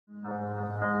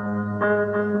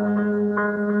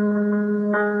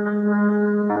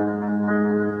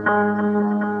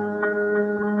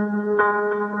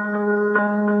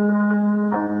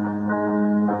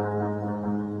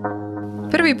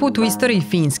put u istoriji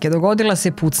Finske dogodila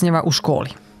se pucnjava u školi.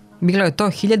 Bilo je to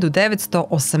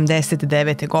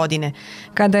 1989. godine,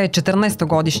 kada je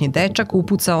 14-godišnji dečak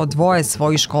upucao dvoje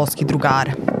svojih školskih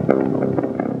drugara.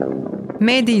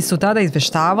 Mediji su tada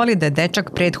izveštavali da je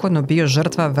dečak prethodno bio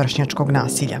žrtva vršnjačkog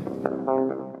nasilja.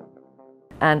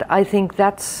 And I think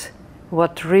that's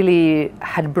what really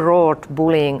had brought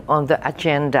bullying on the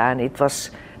agenda, and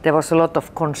there was a lot of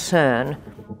concern.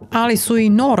 Ali su i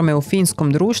norme u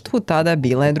finskom društvu tada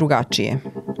bile drugačije.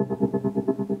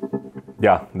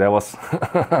 Yeah, there was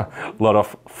a lot of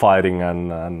fighting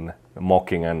and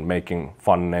mocking and making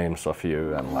fun names of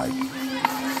you and like.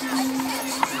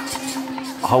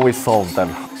 How we solved them?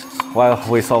 Well,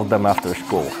 we solved them after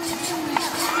school.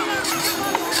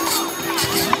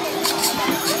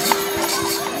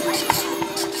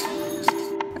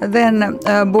 Then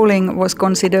bullying was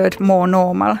considered more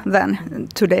normal than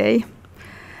today.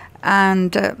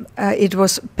 And it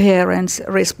was parents'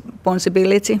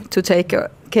 responsibility to take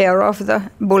care of the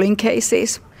bullying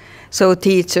cases. So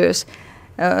teachers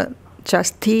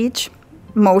just teach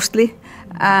mostly,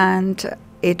 and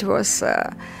it was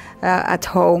at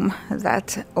home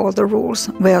that all the rules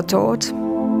were taught.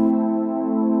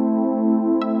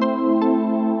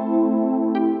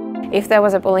 If there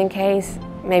was a bullying case,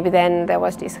 maybe then there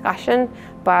was discussion,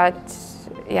 but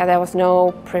yeah, there was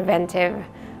no preventive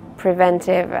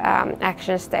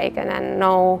actions taken and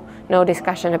no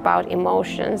discussion about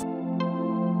emotions.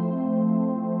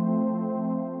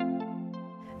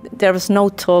 There was no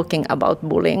talking about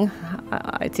bullying.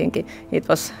 I think it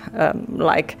was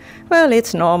like, well,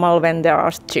 it's normal when there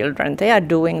are children. They are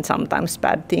doing sometimes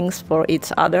bad things for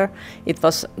each other. It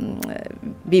was,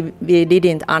 we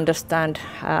didn't understand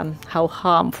how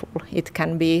harmful it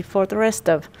can be for the rest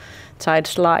of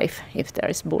child's life if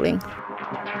there is bullying.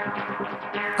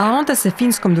 A onda se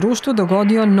finskom društvu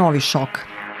dogodio novi šok.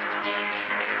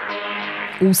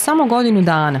 U samo godinu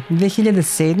dana,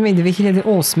 2007. i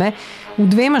 2008. u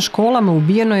dvema školama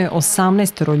ubijeno je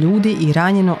 18 ljudi i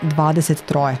ranjeno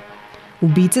 23.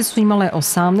 Ubice su imale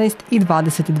 18 i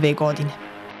 22 godine.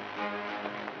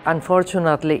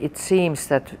 Unfortunately, it seems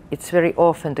that it's very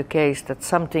often the case that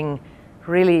something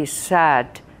really sad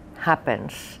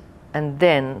happens and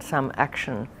then some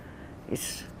action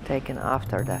is taken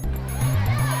after that.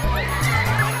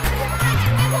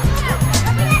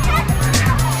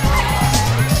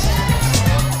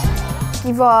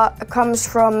 Kiva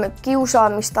comes from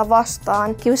kiusaamista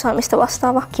vastaan. Kiusaamista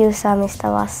vastaava.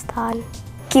 Kiusaamista vastaan.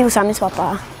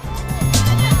 Kiusaamisvapaa.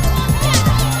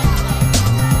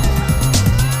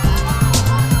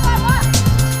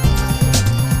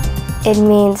 It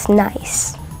means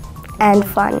nice and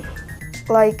fun.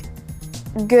 Like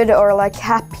good or like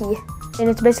happy. And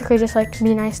it's basically just like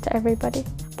be nice to everybody.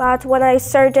 But when I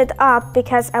searched it up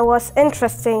because I was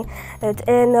interested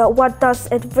in what does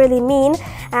it really mean,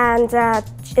 and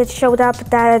it showed up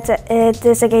that it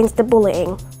is against the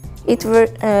bullying. It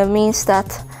means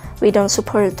that we don't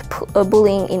support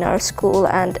bullying in our school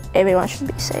and everyone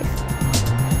should be safe.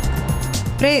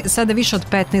 Pre sada više od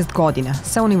 15 godina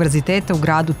sa univerziteta u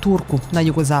gradu Turku na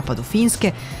jugozapadu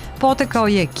Finske potekao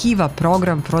je Kiva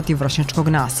program protiv vršnjačkog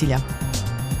nasilja.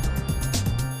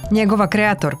 Njegova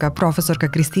kreatorka, profesorka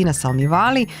Kristina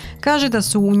Salmivali, kaže da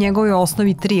su u njegovoj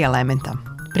osnovi 3 elementa: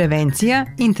 prevencija,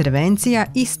 intervencija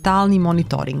i stalni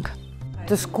monitoring.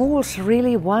 The schools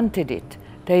really wanted it.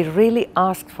 They really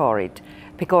asked for it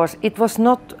because it was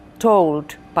not told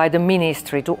by the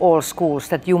ministry to all schools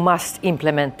that you must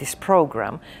implement this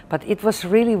program, but it was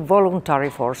really voluntary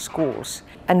for schools.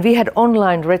 And we had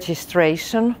online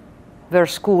registration where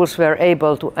schools were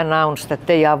able to announce that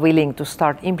they are willing to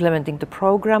start implementing the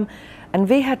program. And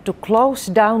we had to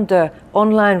close down the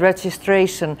online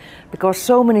registration because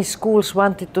so many schools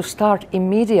wanted to start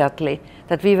immediately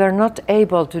that we were not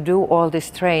able to do all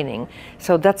this training.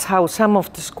 So that's how some of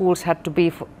the schools had to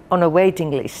be on a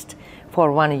waiting list for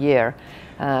 1 year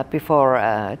before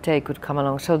they could come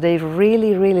along. So they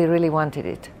really wanted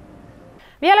it.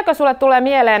 Vieläkö sulle tulee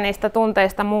mieleen niistä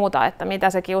tunteista muuta, että mitä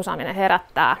se kiusaaminen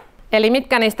herättää? Eli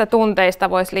mitkä niistä tunteista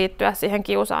voisi liittyä siihen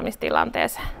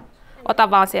kiusaamistilanteeseen?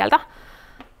 Ota vaan sieltä.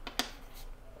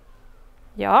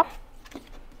 Joo.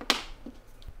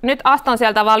 Nyt Aston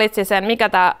sieltä valitsi sen, mikä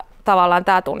tavallaan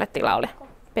tämä tunnetila oli.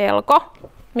 Pelko.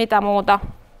 Mitä muuta?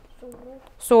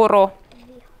 Suru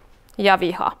ja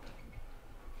viha.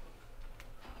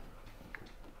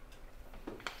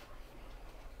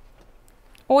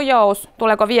 Ujous.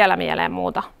 Tuleeko vielä mieleen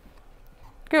muuta?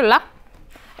 Kyllä.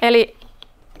 Eli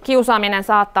kiusaaminen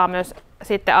saattaa myös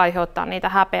sitten aiheuttaa niitä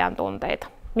häpeän tunteita.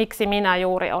 Miksi minä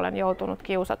juuri olen joutunut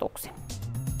kiusatuksi?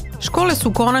 Škole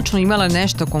su konačno imale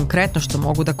nešto konkretno što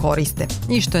mogu da koriste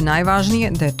i što je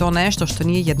najvažnije da je to nešto što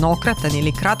nije jednokratan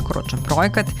ili kratkoročan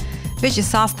projekat, već je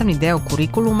sastavni deo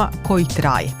kurikuluma koji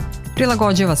traje.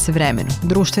 Prilagođava se vremenu,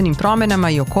 društvenim promenama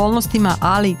i okolnostima,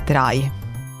 ali traje.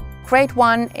 Grade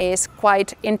 1 is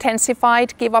quite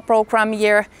intensified Kiva program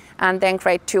year, and then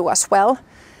grade 2 as well,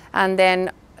 and then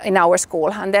in our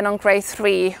school. And then on grade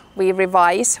 3 we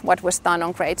revise what was done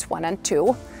on grades 1 and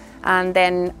 2, and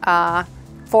then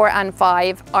 4 and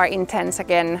 5 are intense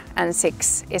again, and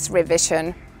 6 is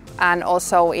revision. And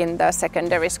also in the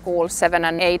secondary school, 7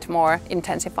 and 8 more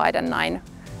intensified, and 9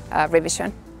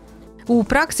 revision. U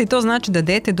praksi to znači da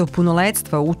dete do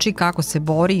punoletstva uči kako se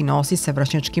bori i nosi sa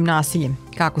vršnjačkim nasiljem,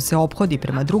 kako se ophodi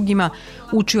prema drugima,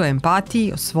 uči o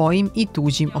empatiji, o svojim i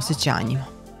tuđim osjećanjima.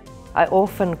 I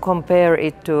often compare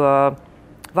it to a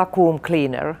vacuum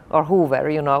cleaner or hoover,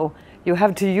 you know. You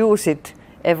have to use it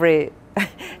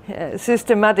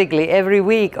systematically every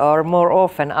week or more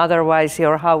often, otherwise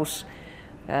your house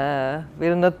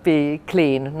will not be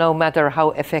clean, no matter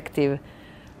how effective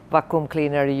vacuum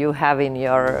cleaner you have in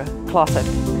your closet.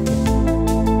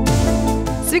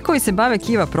 Svi koji se bave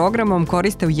Kiva programom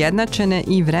koriste ujednačene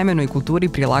i vremenu i kulturi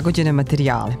prilagođene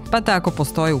materijale, pa tako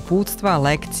postoje uputstva,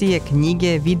 lekcije,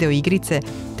 knjige, videoigrice,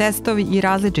 testovi i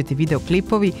različiti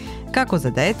videoklipovi kako za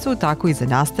decu, tako i za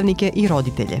nastavnike i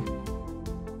roditelje.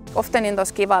 Often in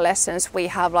those Kiva lessons we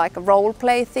have like role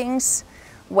play things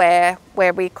where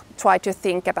we try to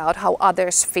think about how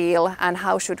others feel and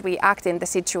how should we act in the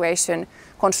situation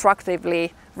constructively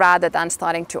rather than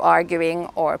starting to arguing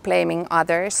or blaming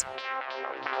others.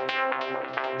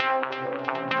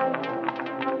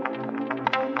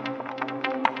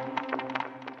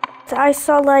 I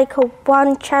saw like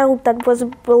one child that was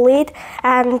bullied,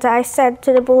 and I said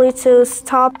to the bully to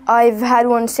stop. I've had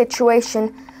one situation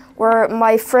where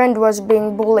my friend was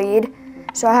being bullied,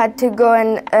 so I had to go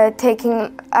and take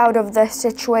him out of the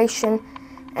situation,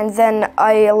 and then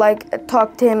I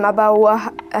talked to him about what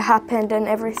happened and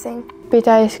everything.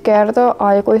 Pitäisi kertoa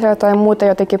aikuiselle tai muuten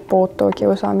jotenkin puuttuu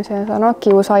kiusaamiseen, sanoa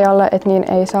kiusaajalle, että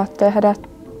niin ei saa tehdä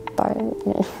tai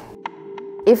niin.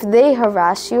 If they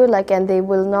harass you and they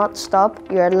will not stop,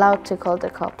 you're allowed to call the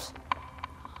cops,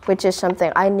 which is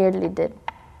something I nearly did,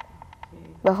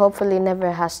 but hopefully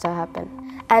never has to happen.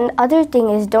 And other thing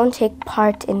is, don't take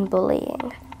part in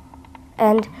bullying.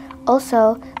 And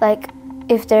also,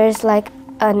 if there's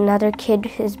another kid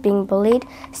who's being bullied,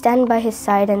 stand by his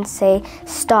side and say,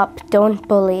 stop, don't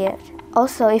bully it.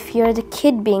 Also, if you're the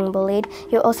kid being bullied,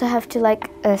 you also have to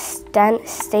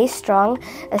stay strong,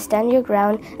 stand your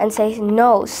ground and say,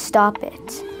 no, stop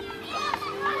it.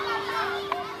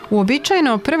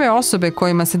 Uobičajeno prve osobe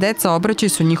kojima se deca obraćaju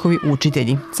su njihovi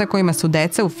učitelji, sa kojima su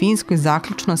deca u Finskoj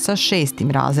zaključno sa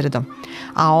 6. razredom,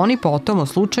 a oni potom o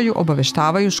slučaju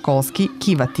obaveštavaju školski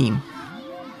Kiva team.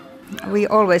 We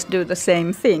always do the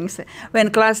same things.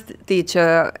 When class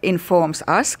teacher informs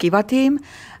us, Kiva team,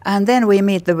 and then we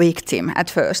meet the victim at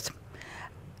first.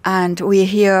 And we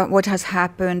hear what has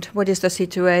happened, what is the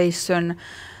situation,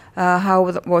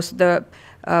 how was the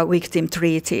victim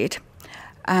treated.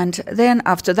 And then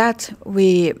after that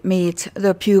we meet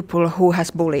the pupil who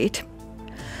has bullied.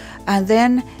 And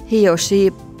then he or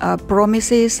she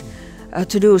promises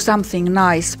to do something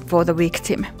nice for the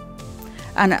victim.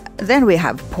 And then we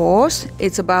have pause,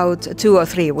 it's about 2 or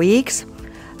 3 weeks,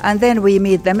 and then we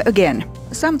meet them again.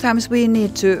 Sometimes we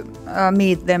need to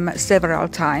meet them several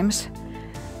times,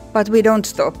 but we don't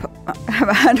stop,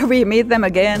 and we meet them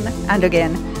again and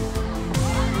again.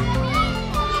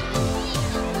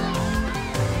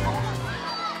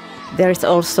 There is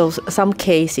also some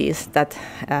cases that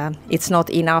it's not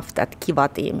enough that Kiva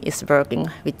team is working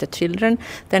with the children.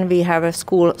 Then we have a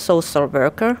school social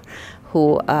worker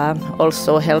who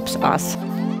also helps us.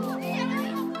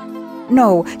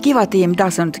 No, Kiva team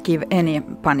doesn't give any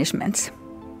punishments.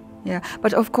 Yeah,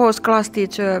 but of course class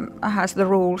teacher has the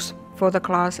rules for the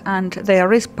class, and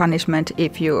there is punishment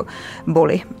if you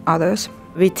bully others.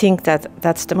 We think that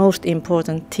that's the most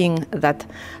important thing, that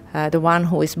the one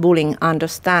who is bullying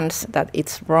understands that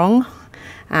it's wrong,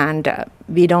 and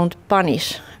we don't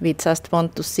punish. We just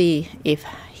want to see if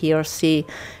he or she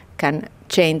can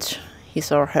change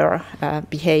his or her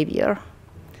behavior,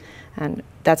 and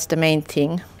that's the main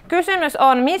thing. Kysymys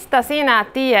on, mistä sinä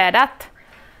tiedät,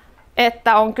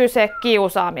 että on kyse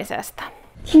kiusaamisesta?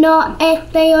 No,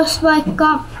 että jos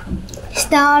vaikka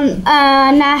sitä on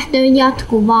nähty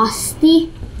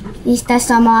jatkuvasti, niin sitä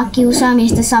samaa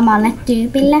kiusaamista samalle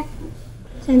tyypille.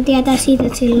 Sen tietää siitä,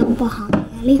 että sillä on paha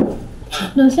mieli.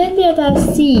 No sen tietää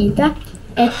siitä,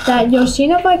 että jos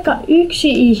siinä on vaikka yksi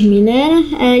ihminen,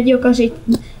 joka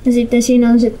Ja sitten siinä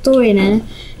on se toinen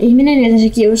ihminen, jota se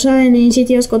kiusaa, niin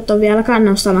sitten jotkut on vielä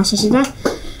kannustamassa sitä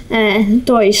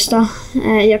toista,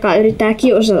 joka yrittää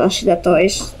kiusata sitä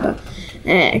toista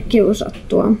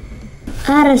kiusattua.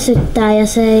 Ärsyttää ja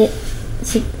se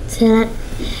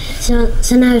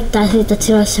näyttää siltä, että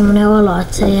sillä olisi sellainen olo,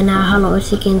 että se ei enää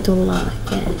haluaisikin tulla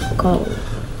kouluun.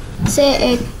 Se,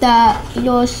 että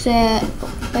jos se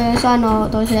sanoo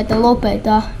toiselle, että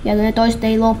lopeta, ja ne toiset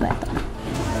ei lopeta.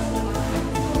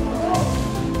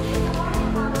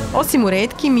 Osim u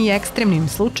retkim i ekstremnim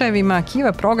slučajevima,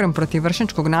 Kiva program protiv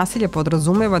vršnjačkog nasilja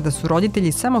podrazumeva da su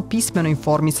roditelji samo pismeno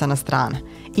informisana strana.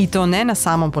 I to ne na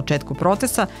samom početku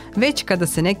procesa, već kada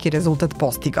se neki rezultat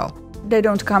postigao. They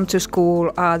don't come to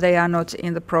school, they are not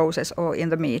in the process or in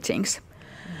the meetings.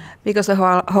 Because the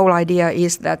whole idea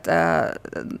is that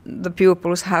the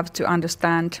pupils have to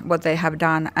understand what they have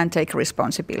done and take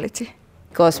responsibility.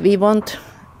 Because we want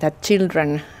that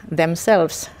children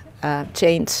themselves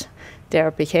change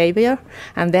their behavior,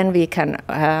 and then we can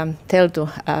tell to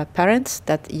parents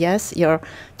that yes, your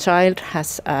child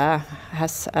has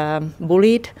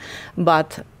bullied,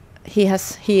 but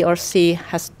he or she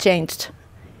has changed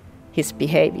his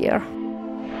behavior.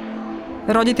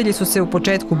 Roditelji su se u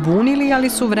početku bunili, ali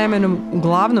su vremenom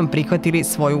uglavnom prihvatili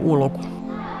svoju ulogu.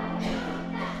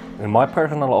 In my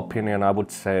personal opinion, I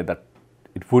would say that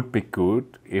it would be good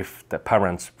if the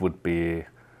parents would be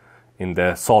in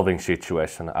the solving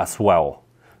situation as well,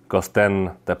 because then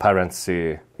the parents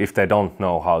see if they don't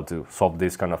know how to solve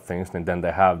these kind of things, and then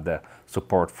they have the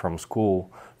support from school,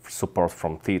 support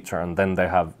from teacher, and then they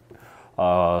have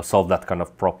solved that kind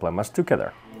of problem as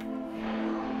together.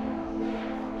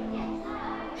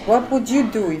 What would you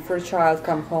do if your child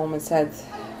come home and said,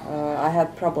 I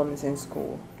had problems in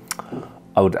school?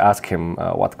 I would ask him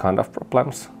what kind of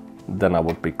problems. Then I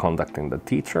would be contacting the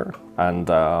teacher, and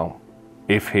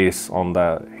if he's on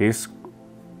his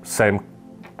same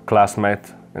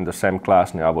classmate in the same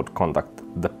class, I would contact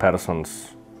the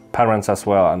person's parents as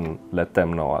well and let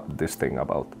them know this thing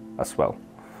about as well.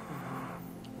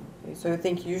 So you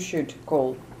think you should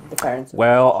call the parents?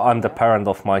 Well, I'm the parent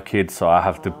of my kids, so I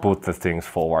have to put the things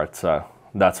forward. So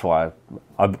that's why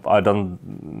I don't.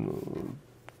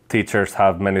 Teachers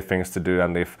have many things to do,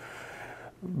 and if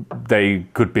they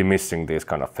could be missing these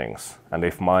kind of things, and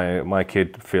if my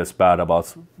kid feels bad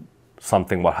about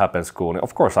something what happens in school,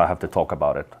 of course I have to talk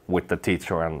about it with the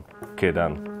teacher and kid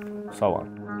and so on.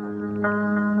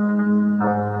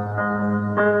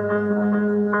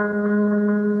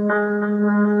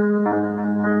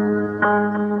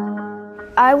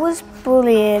 I was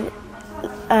bullied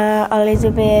a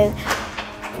little bit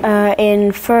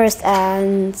in first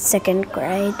and second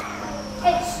grade.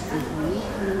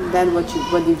 Then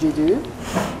what did you do?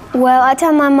 Well, I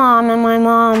tell my mom, and my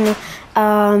mom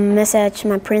messaged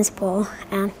my principal,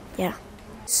 and yeah.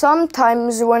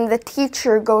 Sometimes when the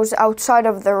teacher goes outside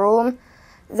of the room,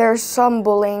 there's some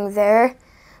bullying there,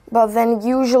 but then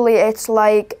usually it's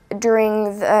like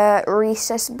during the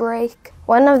recess break.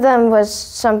 One of them was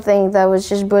something that was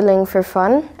just bullying for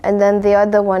fun, and then the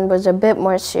other one was a bit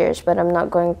more serious, but I'm not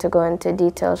going to go into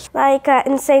details. Like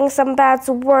in saying some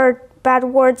bad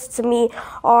words to me,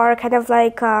 or kind of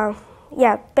like,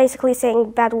 basically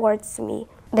saying bad words to me.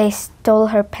 They stole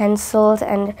her pencils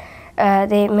and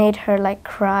they made her like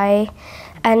cry,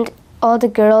 and all the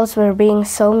girls were being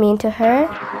so mean to her.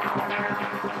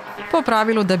 Po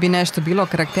pravilu, da bi nešto bilo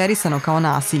karakterisano kao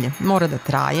nasilje, mora da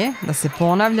traje, da se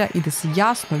ponavlja i da se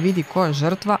jasno vidi ko je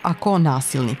žrtva, a ko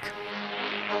nasilnik.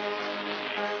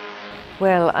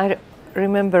 Well, I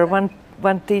remember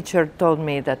one teacher told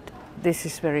me that this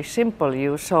is very simple.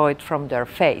 You saw it from their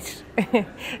face.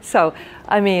 So,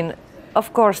 I mean,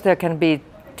 of course there can be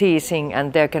teasing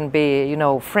and there can be,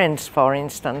 friends, for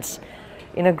instance.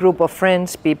 In a group of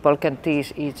friends, people can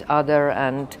tease each other,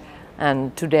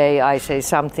 and today I say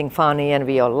something funny and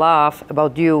we all laugh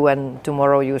about you, and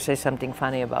tomorrow you say something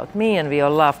funny about me and we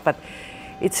all laugh. But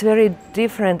it's very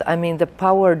different, the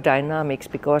power dynamics,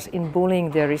 because in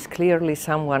bullying there is clearly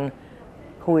someone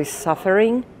who is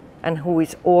suffering and who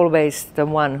is always the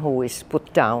one who is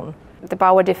put down. The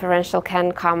power differential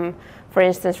can come, for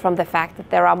instance, from the fact that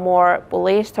there are more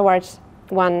bullies towards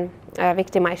one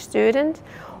victimized student,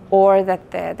 or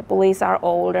that the bullies are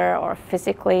older or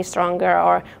physically stronger,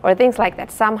 or things like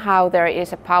that. Somehow there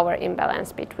is a power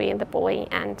imbalance between the bully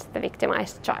and the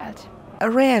victimized child.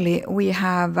 Rarely we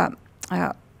have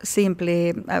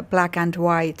simply a black and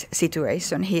white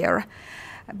situation here,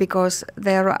 because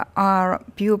there are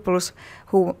pupils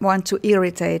who want to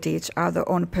irritate each other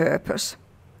on purpose.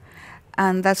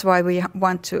 And that's why we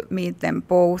want to meet them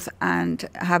both and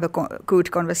have a good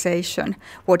conversation,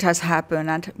 what has happened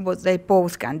and what they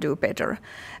both can do better.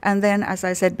 And then, as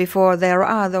I said before, there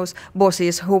are those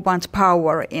bosses who want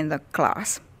power in the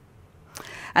class.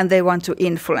 And they want to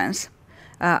influence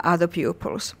other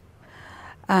pupils.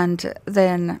 And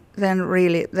then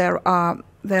really there are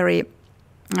very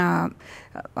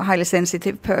highly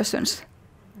sensitive persons.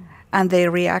 And they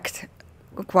react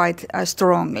quite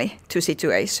strongly to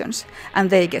situations, and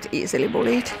they get easily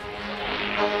bullied.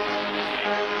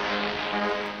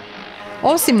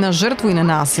 Osim na žrtvu i na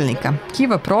nasilnika,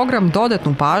 Kiva program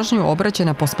dodatnu pažnju obraća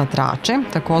na posmatrače,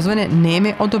 takozvane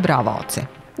neme odobravaoce.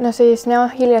 No siis ne on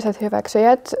hiljaiset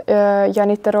hyväksyjät ja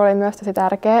niiden rooli on myös tosi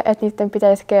tärkeä, että niiden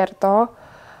pitäisi kertoa,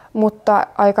 mutta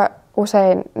aika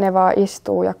usein ne vaan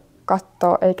istuu ja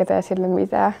katsoo eikä tee sille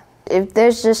mitään. If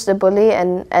there's just a bully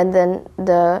and then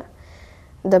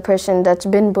the person that's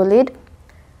been bullied,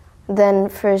 then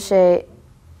for say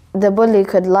the bully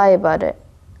could lie about it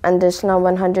and it's not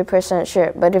 100%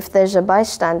 sure. But if there's a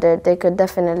bystander, they could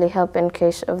definitely help in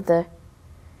case of the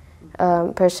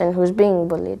person who's being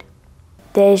bullied.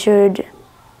 They should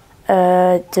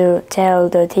to tell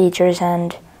the teachers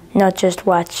and not just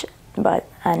watch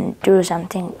and do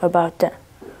something about it.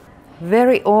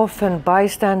 Very often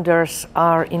bystanders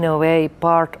are in a way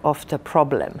part of the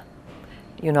problem.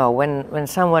 You know, when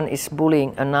someone is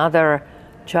bullying another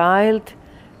child,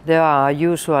 there are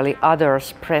usually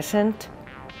others present.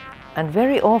 And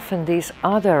very often these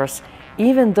others,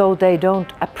 even though they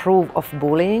don't approve of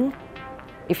bullying,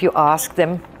 if you ask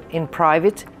them in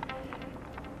private,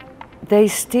 they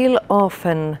still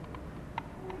often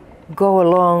go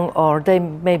along, or they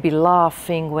may be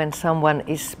laughing when someone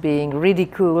is being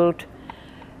ridiculed,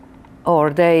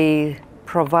 or they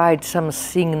provide some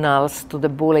signals to the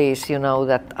bullies, you know,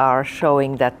 that are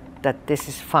showing that this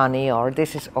is funny or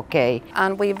this is okay.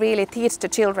 And we really teach the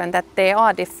children that there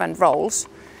are different roles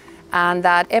and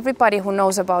that everybody who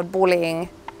knows about bullying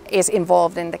is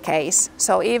involved in the case.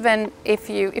 So even if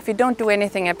you don't do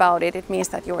anything about it, it means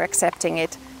that you're accepting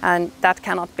it, and that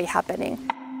cannot be happening.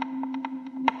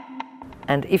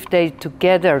 And if they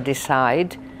together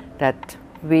decide that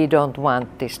we don't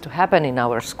want this to happen in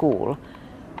our school,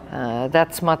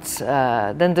 that's much,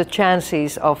 then the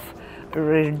chances of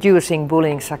reducing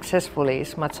bullying successfully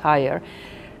is much higher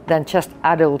than just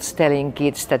adults telling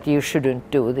kids that you shouldn't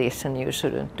do this and you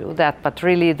shouldn't do that. But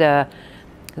really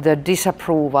the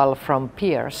disapproval from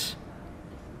peers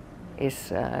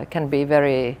can be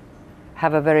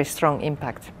have a very strong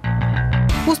impact.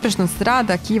 Uspešnost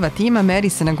rada Kiva tima meri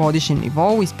se na godišnjem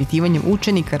nivou ispitivanjem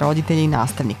učenika, roditelja i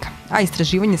nastavnika, a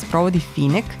istraživanje sprovodi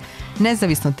Finek,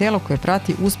 nezavisno telo koje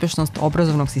prati uspešnost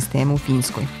obrazovnog sistema u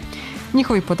Finskoj.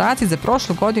 Njihovi podaci za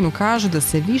prošlu godinu kažu da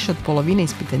se više od polovine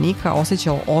ispitanika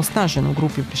osjećalo osnaženo u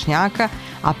grupi vršnjaka,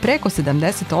 a preko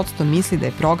 70% misli da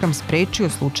je program sprečio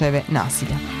slučajeve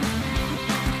nasilja.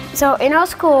 So in our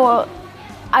school,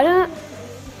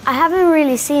 I haven't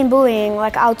really seen bullying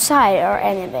like outside or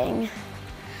anything,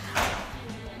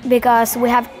 because we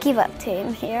have Kiva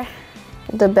team here.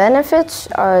 The benefits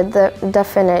are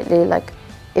definitely like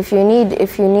if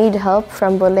you need help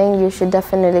from bullying, you should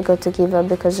definitely go to Kiva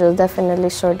because it'll definitely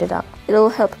sort it out. It'll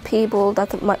help people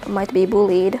that might be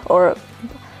bullied or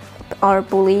are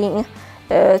bullying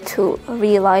to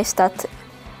realize that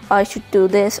I should do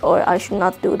this or I should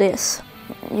not do this.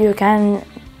 You can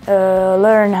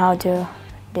learn how to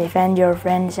defend your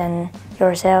friends and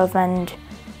yourself and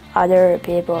other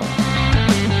people.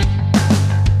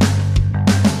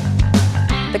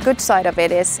 The good side of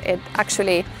it is it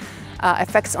actually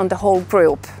affects on the whole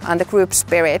group and the group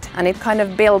spirit, and it kind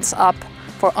of builds up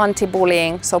for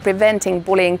anti-bullying, so preventing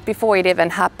bullying before it even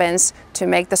happens, to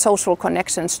make the social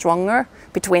connection stronger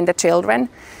between the children,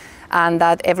 and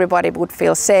that everybody would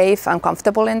feel safe and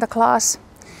comfortable in the class.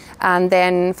 And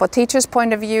then for teachers'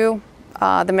 point of view,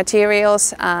 the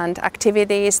materials and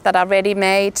activities that are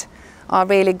ready-made are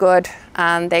really good,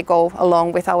 and they go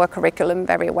along with our curriculum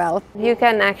very well. You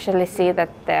can actually see that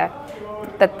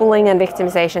that bullying and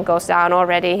victimization goes down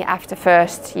already after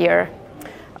first year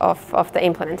of the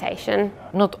implementation.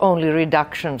 Not only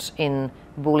reductions in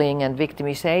bullying and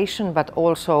victimization, but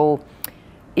also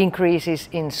increases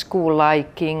in school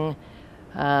liking,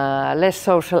 less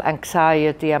social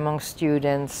anxiety among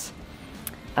students,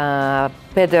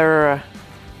 better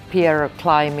peer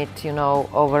climate, you know,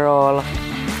 overall.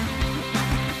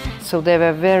 So there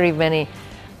were very many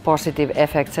positive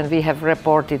effects, and we have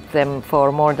reported them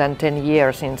for more than 10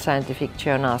 years in scientific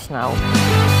journals now.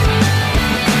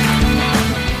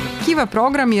 Kiva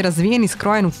program je razvijen i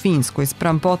skrojen u Finskoj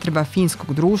spram potreba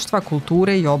finskog društva,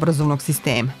 kulture i obrazovnog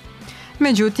sistema.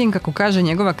 Međutim, kako kaže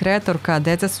njegova kreatorka,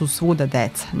 deca su svuda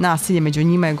deca. Nasilje među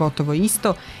njima je gotovo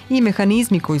isto i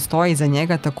mehanizmi koji stoje iza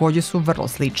njega također su vrlo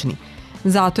slični.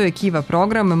 Zato je Kiva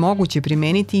program moguće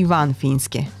primeniti i van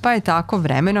Finske, pa je tako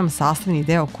vremenom sastavni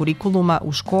deo kurikuluma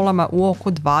u školama u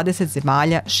oko 20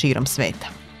 zemalja širom sveta.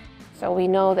 So we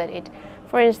know that it,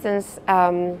 for instance,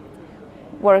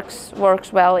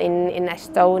 works well in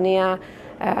Estonia,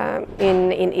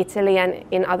 in Italy and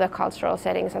in other cultural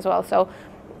settings as well. So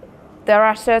there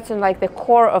are certain, like the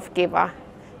core of Kiva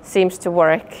seems to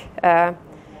work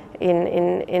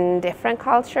in different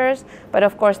cultures, but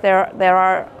of course there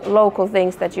are local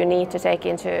things that you need to take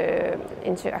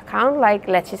into account,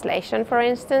 like legislation, for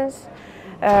instance.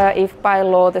 If by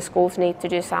law the schools need to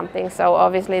do something, so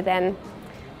obviously then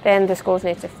the schools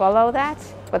need to follow that.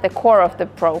 But the core of the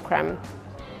program,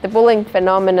 the bullying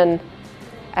phenomenon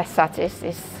as such,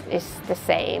 is the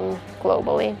same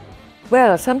globally.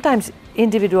 Well, sometimes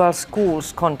individual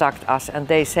schools contact us and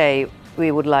they say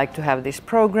we would like to have this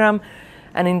program.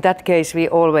 And in that case, we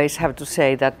always have to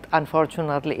say that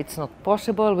unfortunately it's not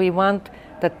possible. We want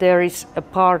that there is a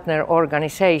partner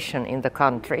organization in the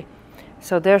country.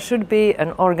 So there should be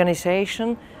an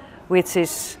organization which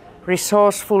is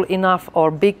resourceful enough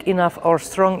or big enough or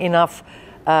strong enough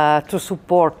to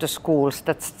support the schools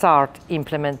that start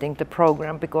implementing the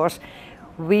program, because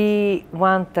we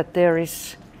want that there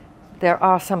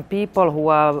are some people who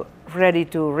are ready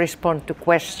to respond to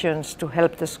questions, to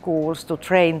help the schools, to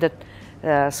train the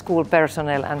school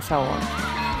personnel and so on.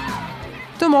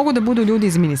 To mogu da budu ljudi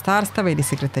iz ministarstava ili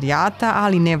sekretarijata,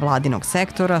 ali ne vladinog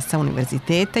sektora, sa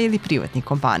univerziteta ili privatnih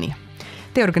kompanija.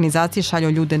 Te organizacije šalju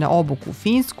ljude na obuku u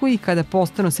Finsku i kada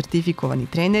postanu sertifikovani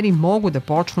treneri mogu da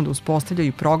počnu da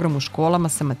uspostavljaju program u školama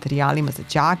sa materijalima za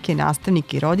đake,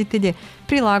 nastavnike i roditelje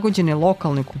prilagođene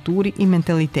lokalnoj kulturi i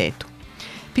mentalitetu.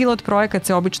 Pilot projekat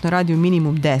se obično radi u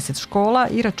minimum 10 škola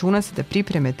i računa se da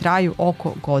pripreme traju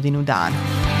oko godinu dana.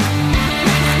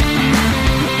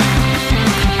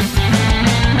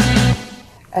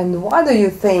 And why do you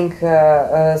think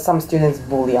some students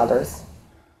bully others?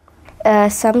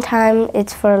 Sometimes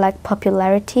it's for like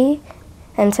popularity,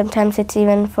 and sometimes it's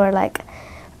even for like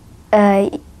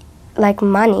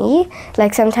money.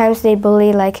 Like sometimes they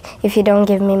bully, like if you don't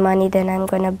give me money, then I'm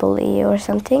gonna bully you or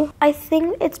something. I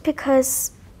think it's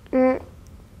because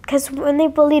when they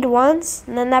bullied once,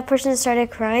 and then that person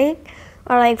started crying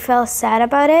or like felt sad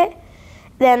about it,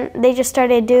 then they just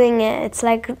started doing it. It's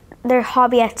like their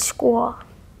hobby at school.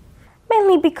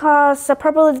 Mainly because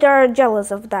probably they're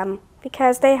jealous of them,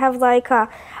 because they have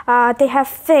they have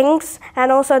things,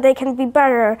 and also they can be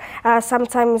better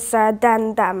sometimes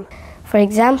than them. For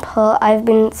example, I've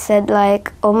been said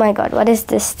like, oh my god, what is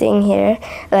this thing here?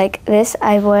 Like this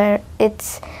I wear,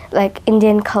 it's like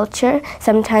Indian culture.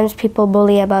 Sometimes people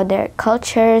bully about their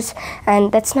cultures,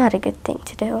 and that's not a good thing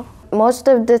to do. Most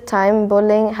of the time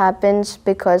bullying happens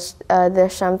because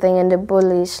there's something in the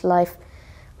bully's life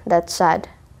that's sad.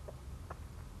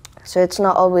 So it's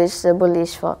not always the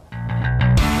bully's fault.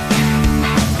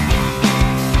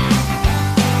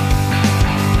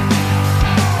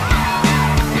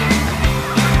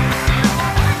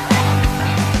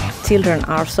 Children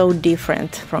are so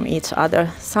different from each other.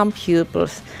 Some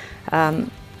pupils,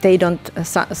 they don't,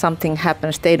 something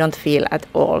happens, they don't feel at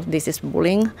all this is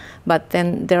bullying, but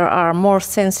then there are more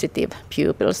sensitive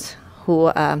pupils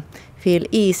who feel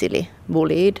easily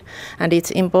bullied, and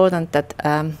it's important that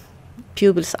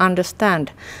pupils understand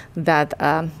that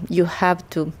you have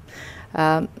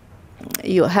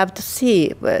to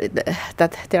see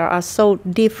that there are so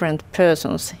different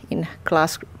persons in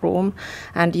classroom,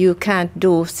 and you can't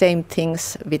do same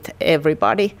things with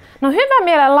everybody. No hyvän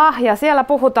mielen lahja, siellä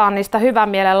puhutaan niistä hyvän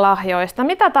mielen lahjoista.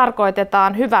 Mitä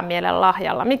tarkoitetaan hyvän mielen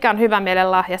lahjalla? Mikä on hyvän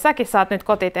mielen lahja? Säkin saat nyt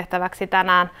kotitehtäväksi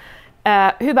tänään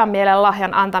hyvän mielen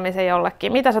lahjan antamisen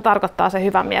jollekin. Mitä se tarkoittaa se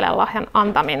hyvän mielen lahjan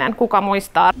antaminen? Kuka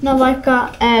muistaa? No vaikka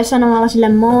sanomalla sille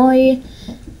moi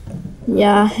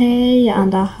ja hei ja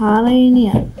antaa halin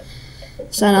ja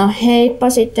sano heippa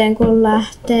sitten kun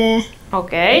lähtee.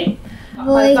 Okei.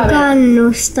 Voi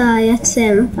kannustaa ja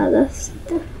tsempata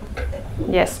sitä.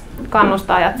 Yes,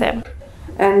 kannustaa ja tsempata.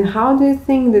 And how do you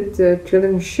think that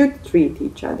children should treat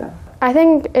each other? I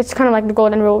think it's kind of like the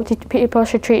golden rule. People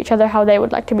should treat each other how they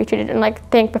would like to be treated, and like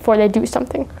think before they do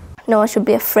something. No one should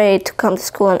be afraid to come to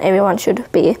school, and everyone should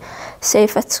be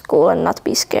safe at school and not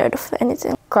be scared of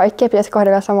anything. Kaikkia pitäisi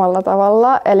kohdella samalla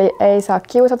tavalla, eli ei saa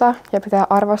kiusata ja pitää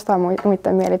arvostaa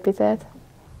muiden mielipiteet.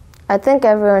 I think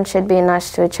everyone should be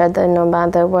nice to each other, no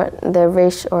matter what their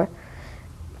race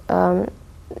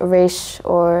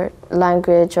or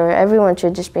language, or everyone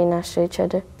should just be nice to each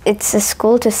other. It's a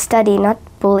school to study, not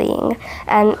bullying.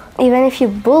 And even if you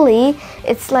bully,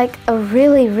 it's like a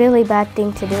really, really bad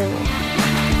thing to do.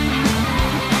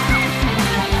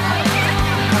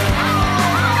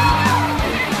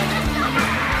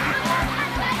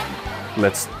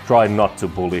 Let's try not to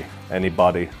bully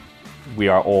anybody. We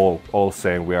are all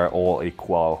same, we are all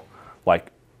equal.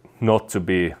 Like, not to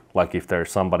be like if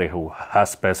there's somebody who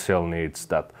has special needs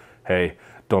that, hey,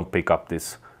 don't pick up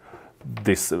this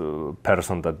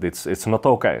person, that it's not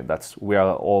okay. We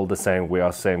are all the same, we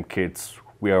are same kids,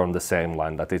 we are on the same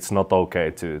line, that it's not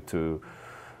okay to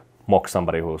mock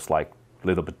somebody who's like a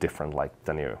little bit different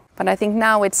than you. But I think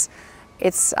now it's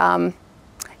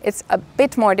a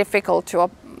bit more difficult to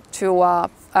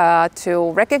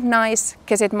recognize,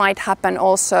 because it might happen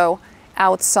also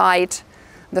outside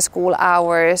the school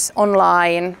hours,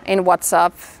 online, in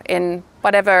WhatsApp, in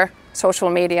whatever social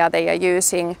media they are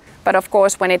using. But of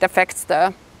course, when it affects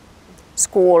the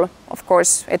school, of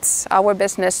course, it's our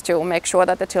business to make sure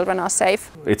that the children are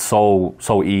safe. It's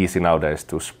so easy nowadays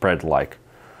to spread like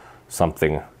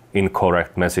something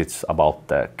incorrect message about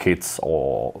the kids,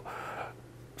 or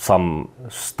some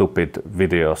stupid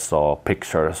videos or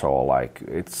pictures, or like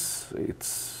it's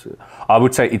I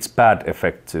would say it's bad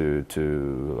effect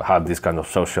to have this kind of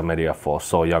social media for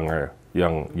so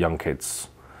young kids,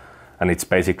 and it's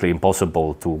basically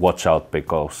impossible to watch out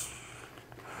because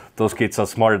those kids are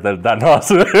smarter than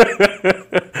us,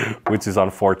 which is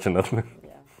unfortunate.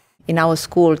 In our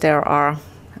school there are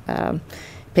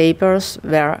papers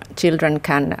where children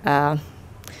can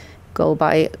go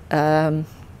by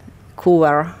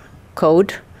QR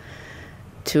code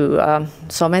to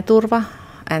Someturva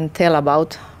and tell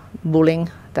about bullying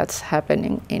that's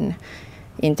happening in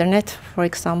internet, for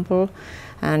example,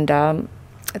 and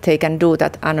they can do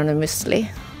that anonymously.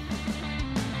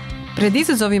 Pred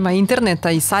izazovima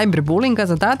interneta i cyberbullinga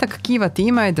zadatak Kiva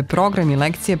tima je da program i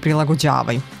lekcije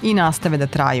prilagođavaju i nastave da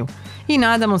traju i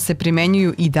nadamo se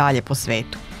primenjuju i dalje po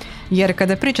svetu. Jer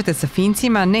kada pričate sa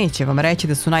Fincima, neće vam reći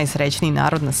da su najsrećniji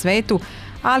narod na svetu,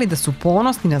 ali da su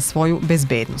ponosni na svoju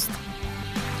bezbednost.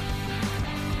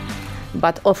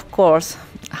 But of course,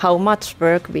 how much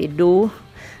work we do,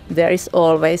 there is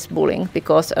always bullying,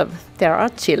 because there are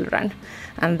children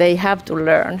and they have to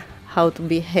learn how to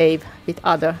behave with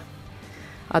other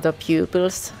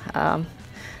pupils.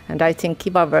 And I think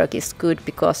Kiva work is good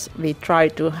because we try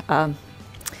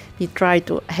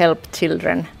to help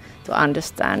children to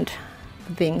understand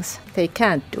things they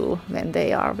can't do when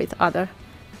they are with other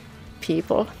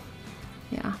people.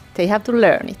 Yeah, they have to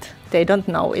learn it. They don't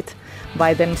know it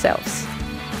by themselves.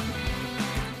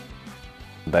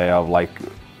 They are like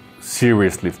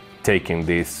seriously taking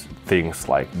these things,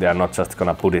 like they are not just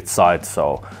gonna put it aside,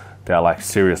 so they are like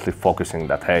seriously focusing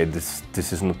that, hey,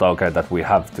 this is not okay, that we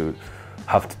have to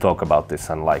talk about this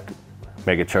and like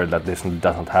making sure that this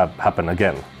doesn't happen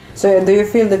again. So do you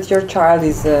feel that your child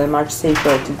is much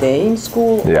safer today in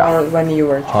school, yeah, or when you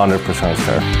were? 100%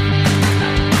 sure.